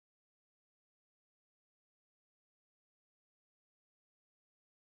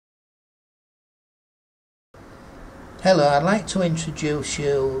Hello, I'd like to introduce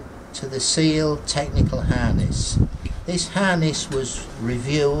you to the SEAL technical harness. This harness was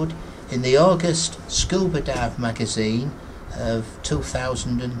reviewed in the August Scuba Dive magazine of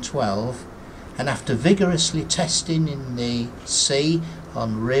 2012, and after vigorously testing in the sea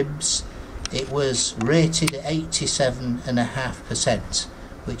on ribs, it was rated at 87.5%,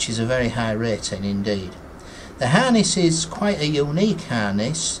 which is a very high rating indeed. The harness is quite a unique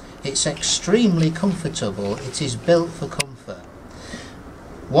harness. It's extremely comfortable. It is built for comfort.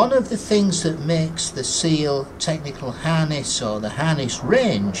 One of the things that makes the SEAL technical harness, or the harness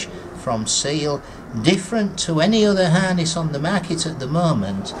range from SEAL, different to any other harness on the market at the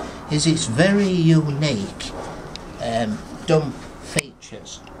moment is its very unique dump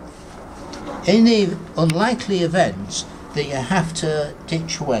features. In the unlikely event that you have to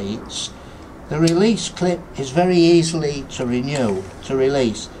ditch weights, the release clip is very easily to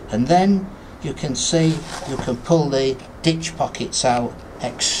release, and then you can see you can pull the ditch pockets out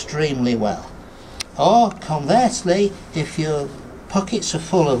extremely well. Or conversely, if your pockets are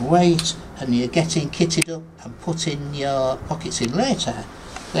full of weight and you're getting kitted up and putting your pockets in later,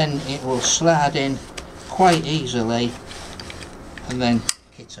 then it will slide in quite easily and then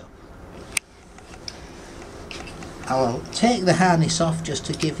kit up. I'll take the harness off just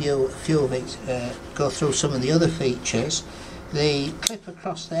to give you a few of it, go through some of the other features. The clip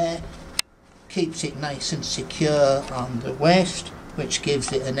across there keeps it nice and secure on the waist, which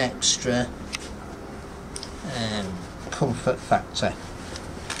gives it an extra comfort factor.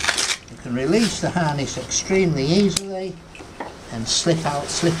 You can release the harness extremely easily and slip it out.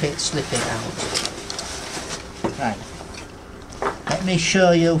 Right, let me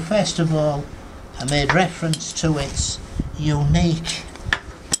show you. First of all, I made reference to its unique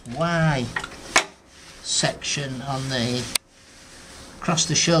Y section on the across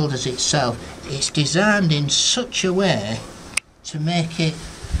the shoulders itself. It's designed in such a way to make it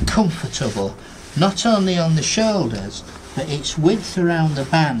comfortable, not only on the shoulders, but its width around the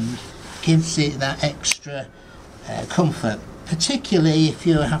band gives it that extra comfort, particularly if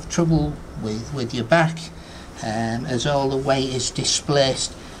you have trouble with your back, as all the weight is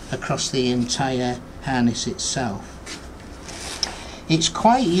displaced across the entire harness itself. It's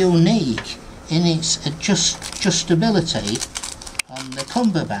quite unique in its adjustability on the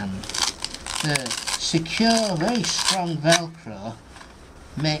cummerbund. The secure, very strong Velcro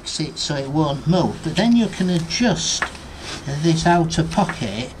makes it so it won't move, but then you can adjust this outer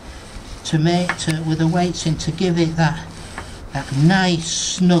pocket to with the weights in, to give it that nice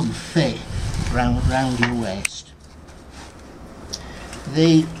snug fit round your waist.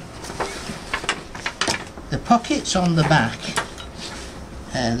 The pockets on the back,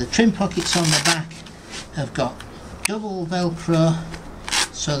 the trim pockets on the back, have got double Velcro,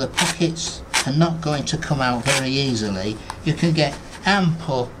 so the pockets are not going to come out very easily. You can get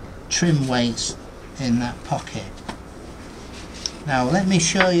ample trim weights in that pocket. Now let me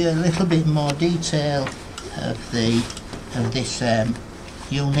show you a little bit more detail of this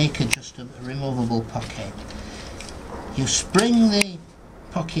unique adjustable removable pocket. You spring the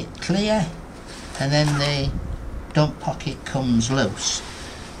pocket clear, and then the dump pocket comes loose.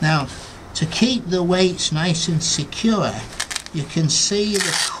 Now, to keep the weights nice and secure, you can see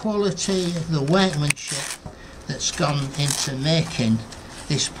the quality of the workmanship that's gone into making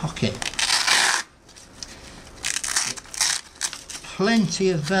this pocket.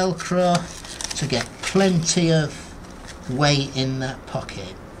 Plenty of Velcro to get plenty of weight in that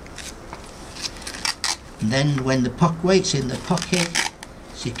pocket. And then when the weight's in the pocket,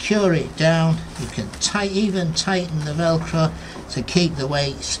 secure it down. You can even tighten the Velcro to keep the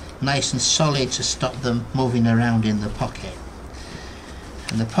weights nice and solid, to stop them moving around in the pocket.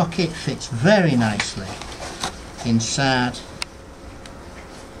 And the pocket fits very nicely inside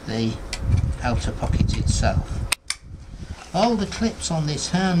the outer pocket itself. All the clips on this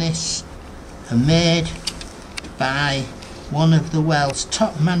harness are made by one of the world's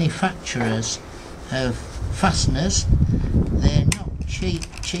top manufacturers of fasteners. They're not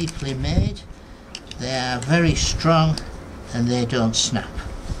cheaply made. They are very strong and they don't snap,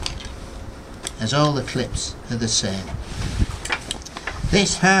 as all the clips are the same.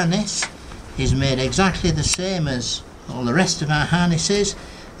 This harness is made exactly the same as all the rest of our harnesses.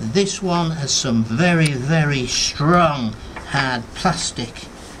 This one has some very, very strong hard plastic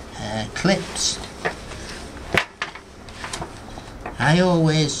clips. I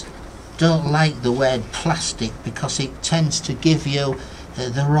always don't like the word plastic because it tends to give you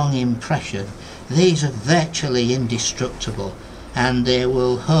the wrong impression. These are virtually indestructible, and they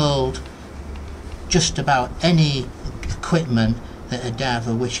will hold just about any equipment that a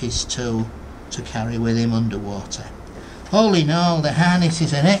diver wishes to carry with him underwater. All in all, the harness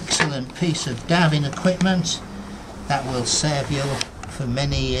is an excellent piece of diving equipment that will serve you for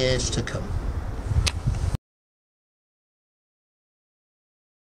many years to come.